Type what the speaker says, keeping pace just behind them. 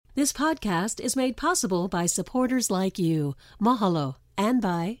This podcast is made possible by supporters like you. Mahalo. And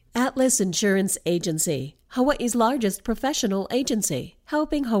by Atlas Insurance Agency, Hawaii's largest professional agency,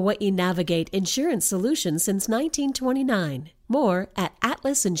 helping Hawaii navigate insurance solutions since 1929. More at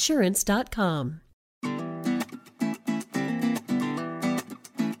atlasinsurance.com.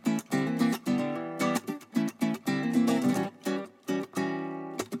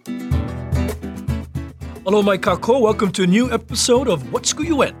 Hello, my kako. Welcome to a new episode of What School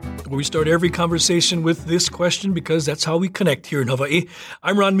You Went, where we start every conversation with this question because that's how we connect here in Hawaii.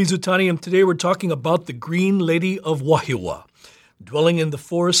 I'm Ron Mizutani, and today we're talking about the Green Lady of Wahiawā. Dwelling in the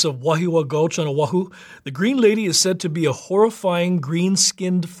forests of Wahiawā Gulch on Oahu, the Green Lady is said to be a horrifying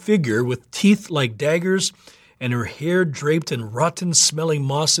green-skinned figure with teeth like daggers and her hair draped in rotten-smelling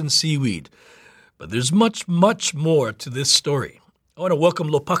moss and seaweed. But there's much, much more to this story. I want to welcome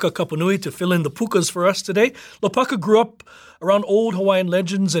Lopaka Kapanui to fill in the pukas for us today. Lopaka grew up around old Hawaiian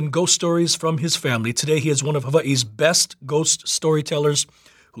legends and ghost stories from his family. Today he is one of Hawaii's best ghost storytellers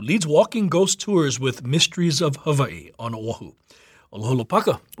who leads walking ghost tours with Mysteries of Hawaii on Oahu. Aloha,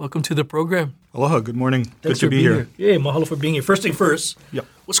 Lopaka. Welcome to the program. Aloha. Good morning. Thanks Good to be here. Yeah, mahalo for being here. First thing first, Yep.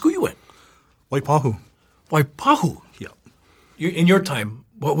 What school you went? Waipahu. Waipahu. Yep. In your time,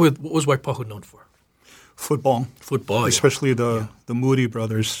 what was Waipahu known for? Football. Football, Especially the Moody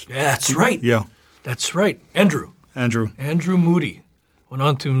brothers. Yeah, that's right. Yeah. That's right. Andrew Moody went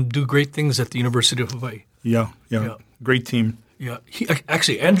on to do great things at the University of Hawaii. Yeah. Great team. Yeah.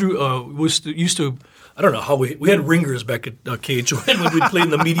 Andrew used to, I don't know how we had ringers back at KHON when we'd play in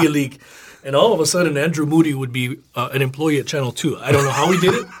the Media League. And all of a sudden, Andrew Moody would be an employee at Channel 2. I don't know how he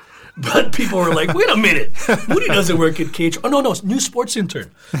did it, but people were like, wait a minute. Moody doesn't work at KHON. Oh, no, new sports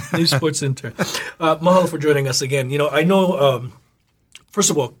intern. Mahalo for joining us again. You know, I know, first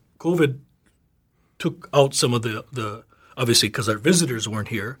of all, COVID took out some of the obviously because our visitors weren't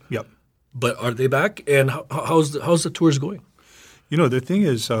here. Yep. But are they back? And how's the tours going? You know, the thing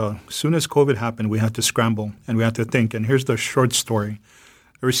is, as soon as COVID happened, we had to scramble and we had to think. And here's the short story.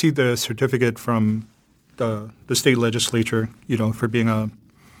 I received a certificate from the state legislature, for being a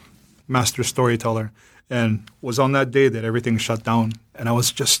master storyteller, and was on that day that everything shut down. And I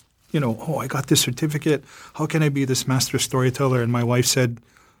was just, I got this certificate. How can I be this master storyteller? And my wife said,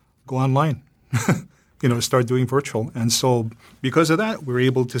 go online, start doing virtual. And so because of that, we were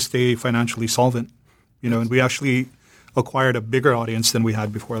able to stay financially solvent, and we actually acquired a bigger audience than we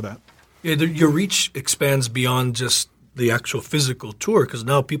had before that. Yeah, your reach expands beyond just the actual physical tour because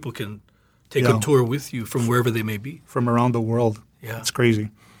now people can take a tour with you from wherever they may be. From around the world. Yeah. It's crazy.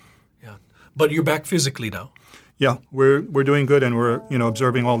 Yeah. But you're back physically now. Yeah, we're doing good and we're,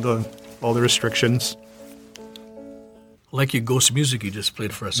 observing all the restrictions. I like your ghost music you just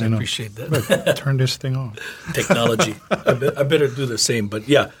played for us. I appreciate that. Look, turn this thing on. Technology. I better do the same. But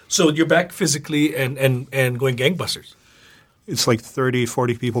yeah, so you're back physically and going gangbusters. It's like 30,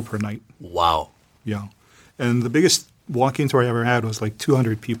 40 people per night. Wow. Yeah. And the biggest walk-in tour I ever had was like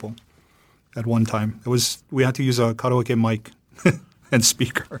 200 people at one time. We had to use a karaoke mic and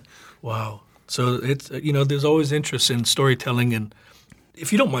speaker. Wow. So it's there's always interest in storytelling, and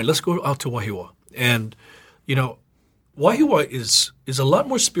if you don't mind, let's go out to Wahiawā. And Wahiawā is a lot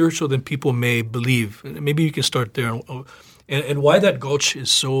more spiritual than people may believe. Maybe you can start there, and why that gulch is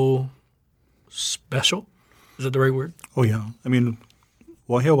so special. Is that the right word? Oh yeah. I mean,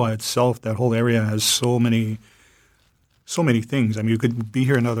 Wahiawā itself, that whole area has so many things. I mean, you could be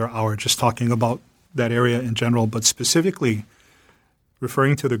here another hour just talking about that area in general, but specifically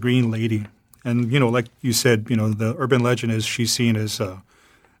referring to the Green Lady. And, like you said, the urban legend is she's seen as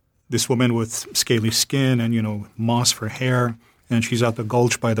this woman with scaly skin and, moss for hair, and she's at the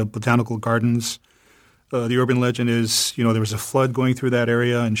gulch by the botanical gardens. The urban legend is, there was a flood going through that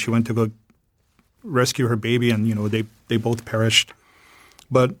area, and she went to go rescue her baby, and, they both perished.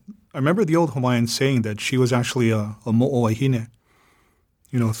 But I remember the old Hawaiians saying that she was actually a mo'owahine,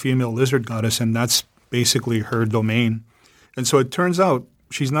 female lizard goddess, and that's basically her domain. And so it turns out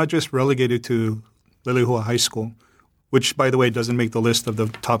she's not just relegated to Lelehua High School, which, by the way, doesn't make the list of the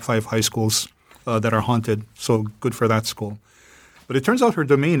top 5 high schools that are haunted, so good for that school. But it turns out her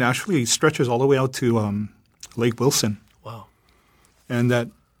domain actually stretches all the way out to Lake Wilson. Wow. And that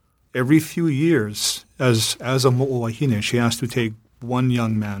every few years, as a mo'owahine, she has to take one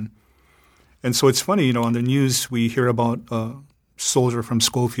young man. And so it's funny, on the news we hear about a soldier from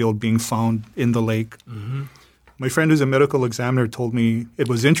Schofield being found in the lake. Mm-hmm. My friend who's a medical examiner told me it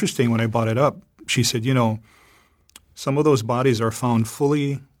was interesting when I brought it up. She said, some of those bodies are found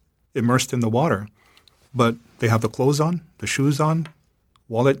fully immersed in the water, but they have the clothes on, the shoes on,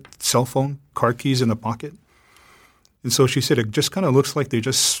 wallet, cell phone, car keys in the pocket. And so she said it just kind of looks like they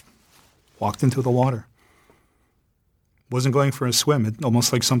just walked into the water. Wasn't going for a swim. It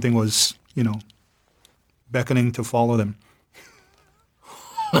almost like something was, beckoning to follow them.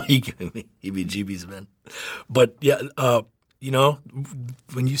 You giving me heebie-jeebies, man. But yeah,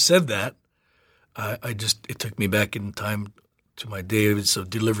 when you said that, it took me back in time to my days of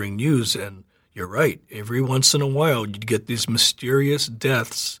delivering news, and you're right. Every once in a while, you'd get these mysterious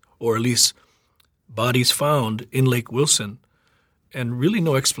deaths, or at least bodies found in Lake Wilson, and really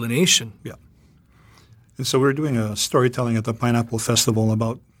no explanation. Yeah. And so we were doing a storytelling at the Pineapple Festival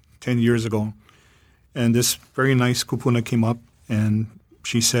about 10 years ago, and this very nice kupuna came up, and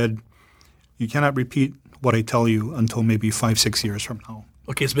she said, "You cannot repeat what I tell you until maybe 5-6 years from now."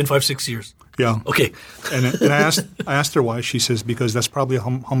 Okay, it's been 5-6 years. Yeah. Okay. and I asked her why. She says, because that's probably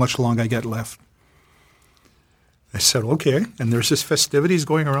how much long I get left. I said, okay. And there's this festivities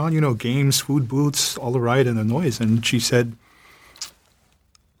going around, games, food booths, all the ride and the noise. And she said,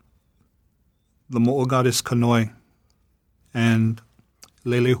 the mo'o goddess Kanoi and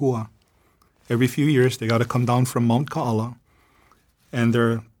Lelehua, every few years they got to come down from Mount Ka'ala, and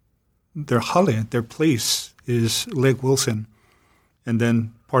their hale, their place is Lake Wilson, and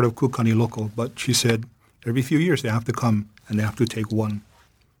then part of Kukani Loko. But she said every few years they have to come and they have to take one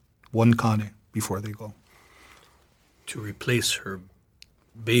kane before they go. To replace her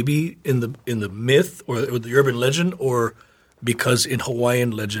baby in the myth or the urban legend, or because in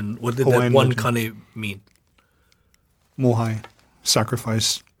Hawaiian legend, what did that one kane mean? Mohai,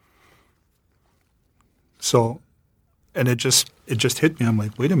 sacrifice. So, and it just hit me. I'm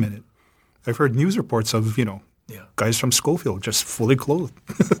like, wait a minute. I've heard news reports of, guys from Schofield just fully clothed.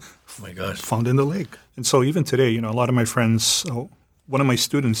 Oh my gosh. Found in the lake. And so even today, a lot of my friends, one of my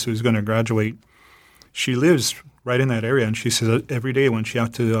students who's going to graduate, she lives right in that area. And she says every day when she has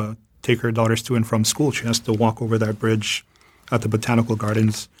to take her daughters to and from school, she has to walk over that bridge at the Botanical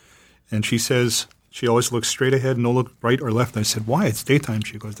Gardens. And she says she always looks straight ahead, no look right or left. I said, why? It's daytime.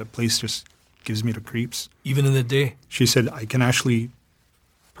 She goes, that place just gives me the creeps. Even in the day? She said, I can actually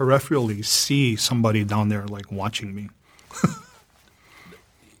peripherally see somebody down there like watching me.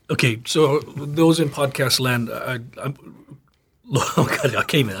 Okay, so those in podcast land, I'm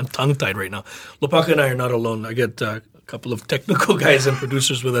tongue-tied right now. Lopaka and I are not alone. I get a couple of technical guys and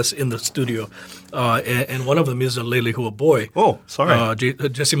producers with us in the studio, and one of them is a Lelehua boy. Oh, sorry.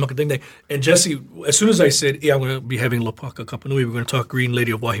 Jesse Makadingne. And Jesse, as soon as I said, I'm going to be having Lopaka Kapanui, we're going to talk Green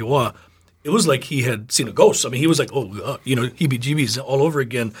Lady of Wahiawā, it was like he had seen a ghost. I mean, he was like, heebie-jeebies all over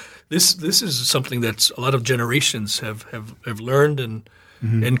again. This is something that a lot of generations have learned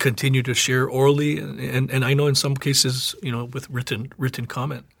and continue to share orally, and I know in some cases, with written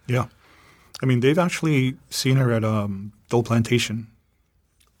comment. Yeah. I mean, they've actually seen her at Dole Plantation.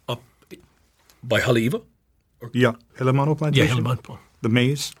 Up by Haleiwa? Yeah, Helemano Plantation. Yeah, Helemano. The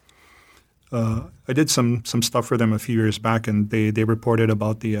maize. I did some stuff for them a few years back, and they reported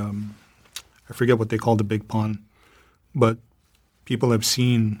about the, I forget what they call the big pond, but people have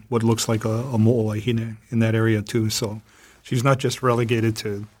seen what looks like a mo'oahine in that area too. So she's not just relegated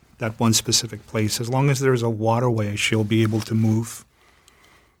to that one specific place. As long as there's a waterway, she'll be able to move.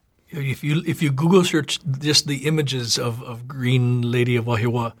 If you Google search just the images of Green Lady of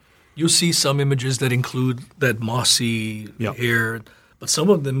Wahiawā, you'll see some images that include that mossy hair, but some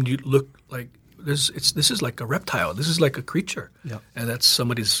of them you look like this is like a reptile. This is like a creature, and that's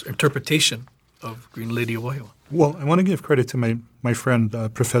somebody's interpretation of Green Lady of Wahiawā. Well, I want to give credit to my friend,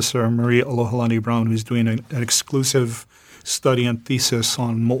 Professor Maria Alohalani Brown, who's doing an exclusive study and thesis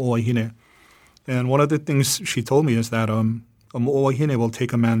on mo'oahine. And one of the things she told me is that a mo'oahine will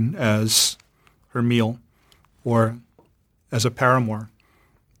take a man as her meal or as a paramour,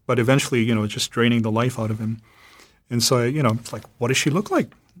 but eventually, just draining the life out of him. And so, it's like, what does she look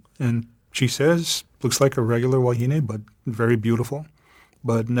like? And she says, looks like a regular wahine, but very beautiful,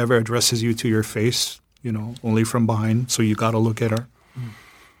 but never addresses you to your face, only from behind, so you got to look at her.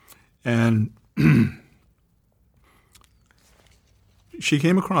 And she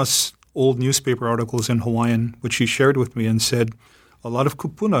came across old newspaper articles in Hawaiian, which she shared with me and said a lot of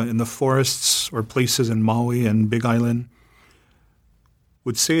kupuna in the forests or places in Maui and Big Island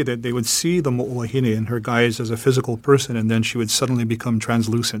would say that they would see the mo'oahine in her guise as a physical person, and then she would suddenly become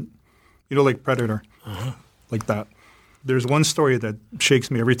translucent, like Predator, like that. There's one story that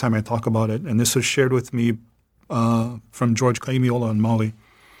shakes me every time I talk about it, and this was shared with me from George Kaimiola on Maui.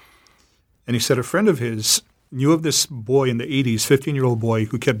 And he said a friend of his knew of this boy in the 80s, 15-year-old boy,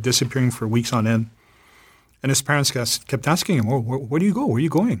 who kept disappearing for weeks on end. And his parents kept asking him, where do you go? Where are you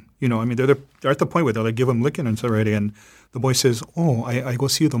going? They're at the point where they'll give him lickings already. And the boy says, I go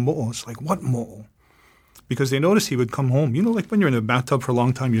see the mo'o. It's like, what mo'o? because they noticed he would come home. You know, like when you're in the bathtub for a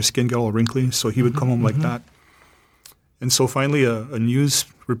long time, your skin get all wrinkly. So he would come home like that. And so finally a news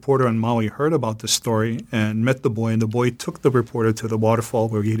reporter on Maui heard about this story and met the boy. And the boy took the reporter to the waterfall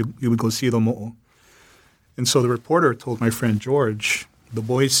where he would go see the mo'o. And so the reporter told my friend George, the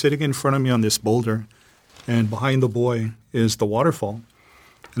boy's sitting in front of me on this boulder. And behind the boy is the waterfall.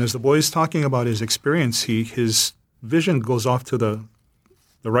 And as the boy is talking about his experience, his vision goes off to the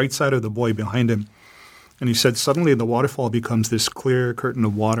right side of the boy behind him. And he said suddenly the waterfall becomes this clear curtain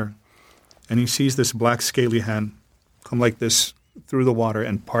of water. And he sees this black scaly hand come like this through the water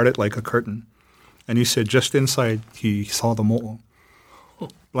and part it like a curtain. And he said just inside he saw the mo'o.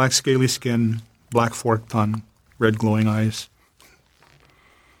 Black scaly skin, black forked tongue, red glowing eyes.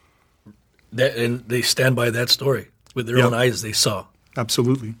 And they stand by that story. With their own eyes they saw.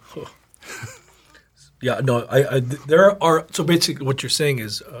 Absolutely. Yeah, no, there are, so basically what you're saying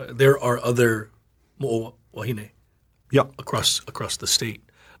is there are other mo'o wahine across the state.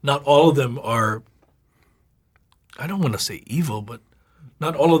 Not all of them are, I don't want to say evil, but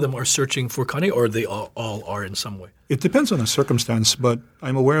not all of them are searching for kane, or they all are in some way. It depends on the circumstance, but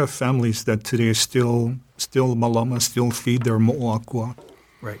I'm aware of families that today still malama, still feed their mo'o akua.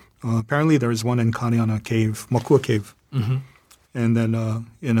 Right. Apparently there's one in Kaneana Cave, Makua Cave. Mm-hmm. And then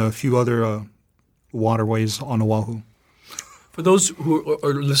in a few other waterways on Oahu. For those who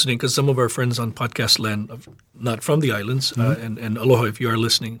are listening, because some of our friends on podcast land, not from the islands, and aloha if you are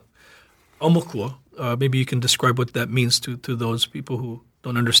listening, Aumakua, maybe you can describe what that means to those people who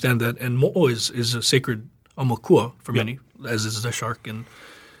don't understand that. And mo'o is a sacred Aumakua for many, as is the shark and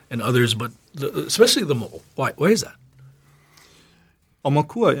others, but especially the mo'o. Why is that?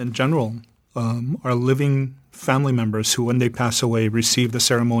 Aumakua in general are living family members who, when they pass away, receive the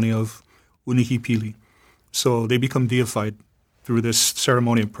ceremony of unihipili. So they become deified through this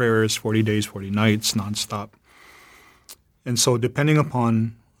ceremony of prayers, 40 days, 40 nights, nonstop. And so depending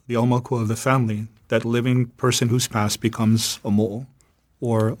upon the aumakua of the family, that living person who's passed becomes a mo'o,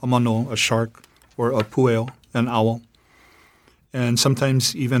 or a mano, a shark, or a pueo, an owl. And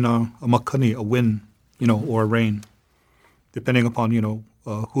sometimes even a makani, a wind, or a rain, depending upon,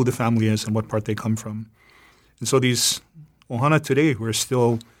 who the family is and what part they come from. And so these ohana today who are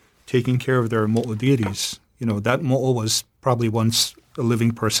still taking care of their mo'o deities, that mo'o was probably once a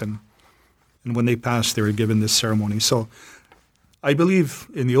living person. And when they passed, they were given this ceremony. So I believe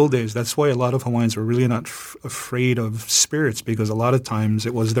in the old days, that's why a lot of Hawaiians were really not afraid of spirits, because a lot of times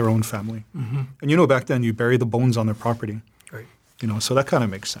it was their own family. Mm-hmm. And back then you bury the bones on their property. Right. So that kind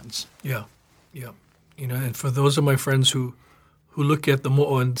of makes sense. Yeah. And for those of my friends who look at the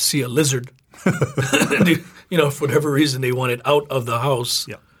mo'o and see a lizard, and, for whatever reason they want it out of the house,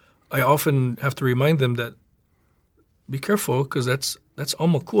 I often have to remind them that be careful, because that's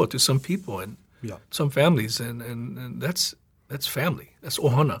aumakua to some people and some families, and that's family. That's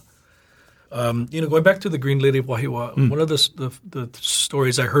ohana. Going back to the Green Lady of Wahiawā, one of the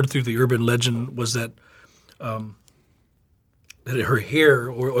stories I heard through the urban legend was that her hair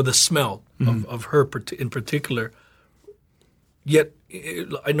or the smell of her in particular. Yet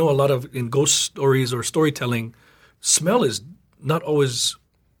I know a lot of in ghost stories or storytelling, smell is not always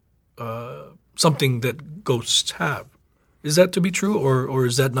something that ghosts have. Is that to be true, or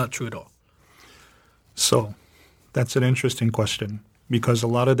is that not true at all? So that's an interesting question, because a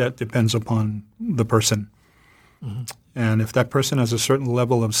lot of that depends upon the person. Mm-hmm. And if that person has a certain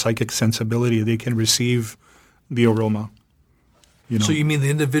level of psychic sensibility, they can receive the aroma. So you mean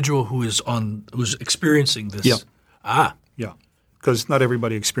the individual who's experiencing this? Yeah. Yeah. Because not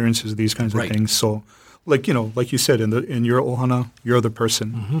everybody experiences these kinds of things. So, like you said, in your ohana, you're the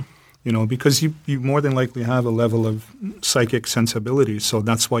person. Mm-hmm. Because you more than likely have a level of psychic sensibility. So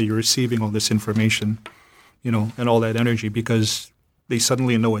that's why you're receiving all this information, and all that energy, because they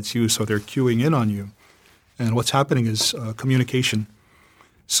suddenly know it's you. So they're cueing in on you. And what's happening is communication.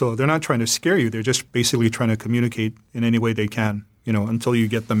 So they're not trying to scare you. They're just basically trying to communicate in any way they can, until you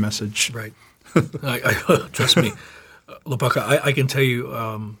get the message. Right. I trust me. Lopaka, I can tell you,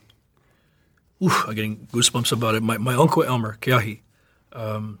 I'm getting goosebumps about it. My uncle Elmer Keahi,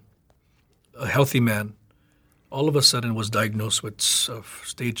 a healthy man, all of a sudden was diagnosed with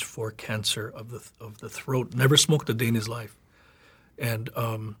stage 4 cancer of the throat. Never smoked a day in his life, and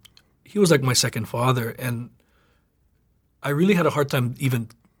he was like my second father. And I really had a hard time even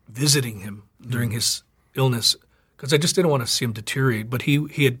visiting him during his illness, because I just didn't want to see him deteriorate. But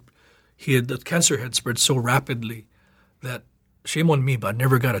he had the cancer had spread so rapidly that shame on me, but I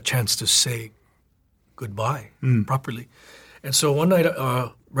never got a chance to say goodbye properly. And so one night,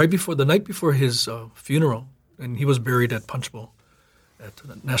 the night before his funeral, and he was buried at Punch Bowl at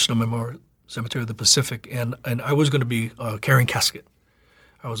the National Memorial Cemetery of the Pacific, and I was going to be carrying casket.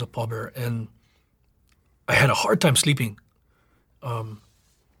 I was a pallbearer, and I had a hard time sleeping. But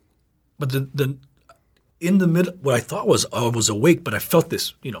the in the middle, what I thought was I was awake, but I felt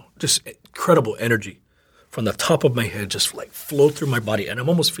this, just incredible energy from the top of my head just like flow through my body, and I'm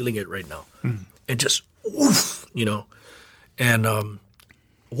almost feeling it right now. And just oof, and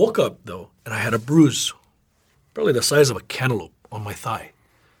woke up though, and I had a bruise, probably the size of a cantaloupe on my thigh,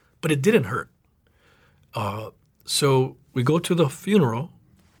 but it didn't hurt. So we go to the funeral.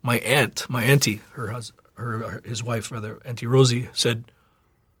 My auntie, his wife, Auntie Rosie, said,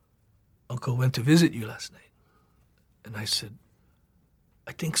 "Uncle went to visit you last night." And I said,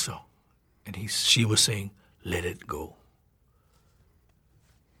 "I think so." And she was saying, "Let it go.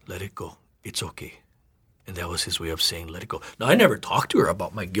 Let it go. It's okay." And that was his way of saying, "Let it go." Now, I never talked to her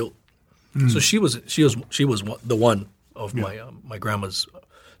about my guilt. So she was the one of my grandma's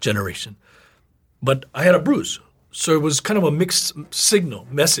generation. But I had a bruise. So it was kind of a mixed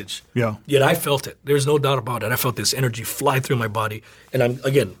message. Yeah. Yet I felt it. There's no doubt about it. I felt this energy fly through my body. And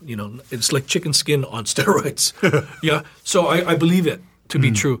it's like chicken skin on steroids. Yeah. So I believe it to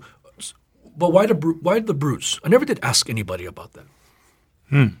be true. But why the bruise? I never did ask anybody about that.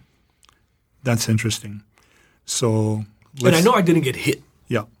 That's interesting. So, and I know I didn't get hit.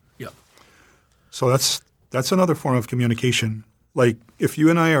 Yeah. Yeah. So that's another form of communication. Like if you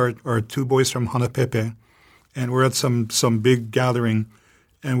and I are two boys from Hanapepe, and we're at some big gathering,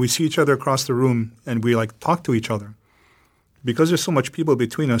 and we see each other across the room, and we like talk to each other. Because there's so much people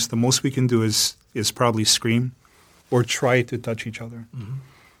between us, the most we can do is probably scream, or try to touch each other.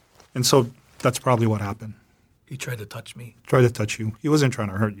 And so that's probably what happened. He tried to touch me. Tried to touch you. He wasn't trying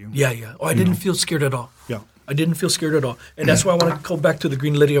to hurt you. Yeah. Oh, I didn't feel scared at all. Yeah. I didn't feel scared at all. And that's why I want to go back to the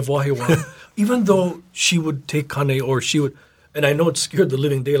Green Lady of Wahiawā. Even though she would take kane, or she would, and I know it scared the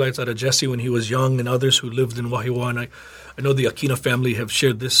living daylights out of Jesse when he was young, and others who lived in Wahiawā. And I know the Akina family have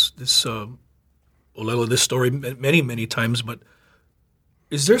shared this story many, many times. But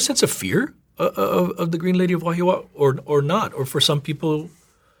is there a sense of fear of the Green Lady of Wahiawā, or not? Or for some people,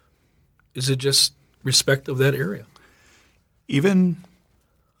 is it just respect of that area? Even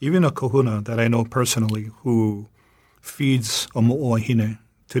a kahuna that I know personally who feeds a mo'oahine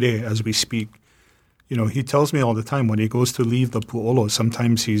today as we speak, he tells me all the time when he goes to leave the pu'olo,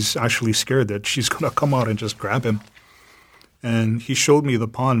 sometimes he's actually scared that she's going to come out and just grab him. And he showed me the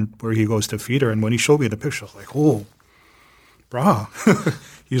pond where he goes to feed her, and when he showed me the picture, I was like, oh, brah.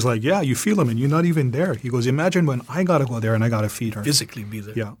 He's like, yeah, you feel him, and you're not even there. He goes, imagine when I got to go there and I got to feed her. Physically be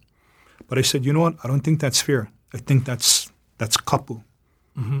there. Yeah. But I said, you know what? I don't think that's fear. I think that's kapu.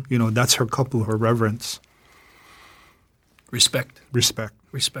 That's her kapu, her reverence. Respect.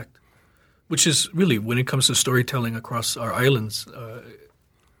 Respect. Which is really, when it comes to storytelling across our islands,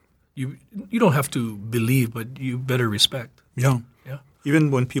 you don't have to believe, but you better respect. Yeah.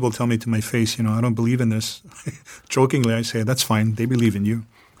 Even when people tell me to my face, I don't believe in this, jokingly I say, that's fine. They believe in you.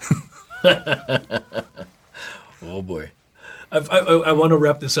 Oh, boy. I want to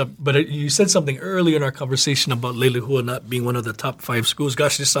wrap this up, but you said something earlier in our conversation about Leilehua not being one of the top 5 schools.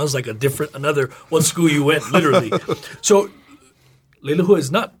 Gosh, this sounds like another one school you went, literally. So Leilehua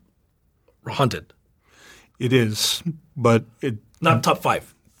is not haunted. It is, but not top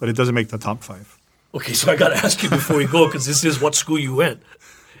 5. But it doesn't make the top 5. Okay, so I got to ask you before we go, because this is what school you went.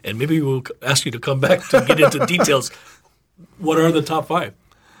 And maybe we'll ask you to come back to get into details. What are the top 5?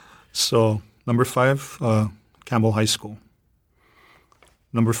 So, number 5, Campbell High School.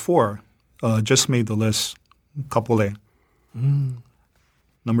 Number 4, just made the list, Kapolei.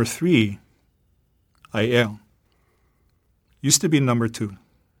 Number 3, Aiea. Used to be number 2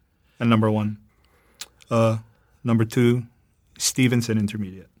 and number 1. Number 2, Stevenson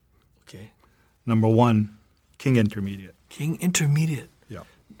Intermediate. Okay. Number 1, King Intermediate. King Intermediate. Yeah.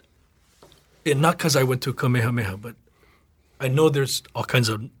 And not because I went to Kamehameha, but I know there's all kinds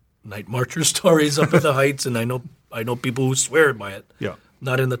of night marcher stories up at the Heights, and I know people who swear by it. Yeah.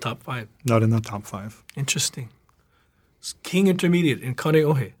 Not in the top 5. Not in the top 5. Interesting. It's King Intermediate in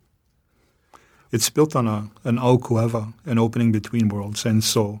Kaneohe. It's built on an aukueva, an opening between worlds. And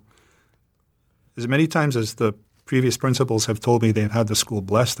so as many times as the previous principals have told me they've had the school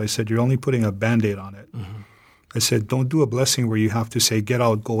blessed, I said, you're only putting a Band-Aid on it. I said, don't do a blessing where you have to say, get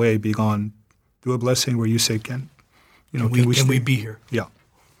out, go away, be gone. Do a blessing where you say, can we be here? Yeah.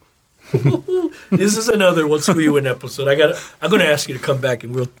 This is another What School You In episode. I'm going to ask you to come back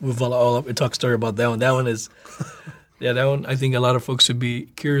and we'll follow all up and talk story about that one. That one is, that one I think a lot of folks would be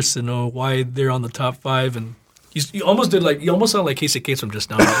curious to know why they're on the top 5 and You almost sound like Casey Cates from just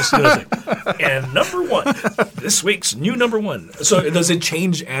now. And number one, this week's new number one. So does it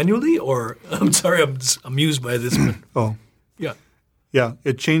change annually, or I'm sorry, I'm just amused by this one. Oh, yeah,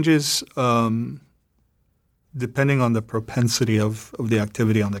 it changes depending on the propensity of the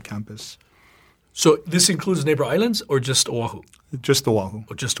activity on the campus. So this includes neighbor islands or just Oahu? Just Oahu.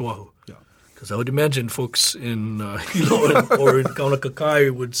 Or just Oahu. Yeah. Because I would imagine folks in Hilo or in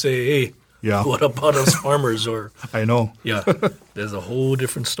Kaunakakai would say, hey, what about us farmers? Or I know. Yeah, there's a whole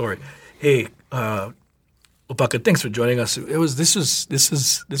different story. Hey, Lopaka, thanks for joining us.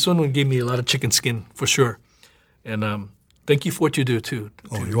 This one gave me a lot of chicken skin for sure. And thank you for what you do too.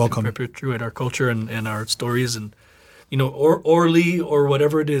 You're welcome. To perpetuate our culture and our stories, and orally or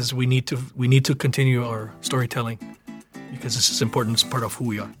whatever it is, we need to continue our storytelling because this is important. It's part of who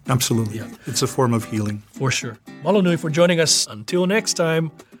we are. Absolutely. Yeah. It's a form of healing. For sure. Malo nui for joining us. Until next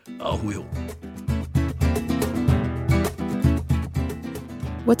time, ahuiho.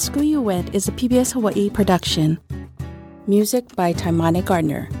 What School You Went is a PBS Hawaii production. Music by Taimane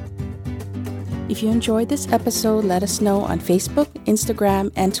Gardner. If you enjoyed this episode, let us know on Facebook,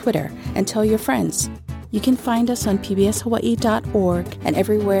 Instagram, and Twitter, and tell your friends. You can find us on pbshawaii.org and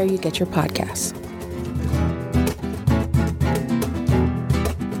everywhere you get your podcasts.